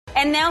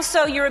And now,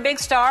 so you're a big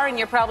star, and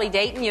you're probably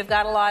dating. You've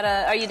got a lot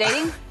of... Are you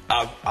dating?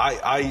 I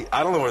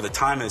don't know where the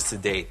time is to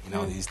date,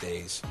 these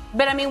days.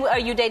 But, I mean, are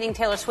you dating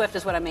Taylor Swift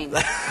is what I mean.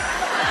 No,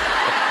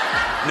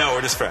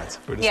 we're just friends.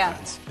 We're just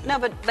friends. No,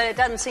 but it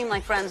doesn't seem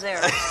like friends there.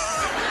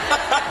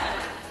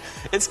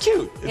 It's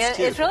cute. It's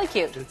cute. It's really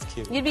cute. It's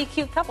cute. You'd be a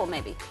cute couple,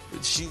 maybe.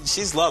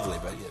 She's lovely,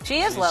 but yeah.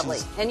 She is lovely,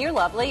 and you're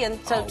lovely, and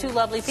so two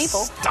lovely people.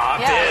 Stop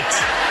it!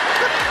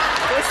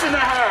 Listen to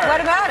her.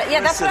 What about it?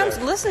 Yeah, that's what I'm...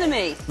 Listen to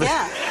me.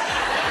 Yeah.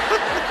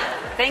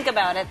 Think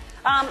about it.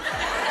 All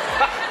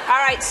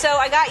right, so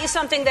I got you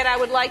something that I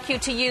would like you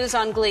to use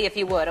on Glee, if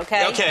you would,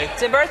 okay? Okay.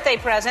 It's a birthday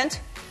present.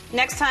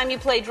 Next time you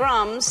play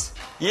drums,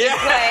 yes. you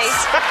play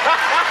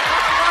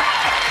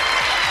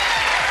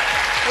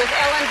with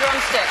Ellen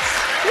drumsticks.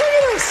 Look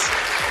at this.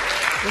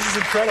 This is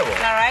incredible.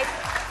 All right?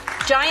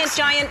 Giant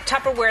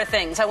Tupperware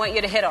things I want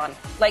you to hit on.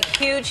 Like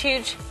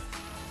huge...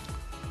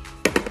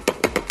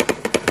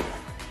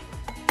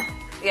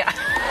 Yeah.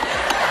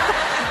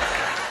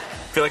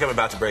 I feel like I'm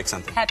about to break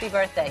something. Happy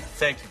birthday.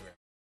 Thank you.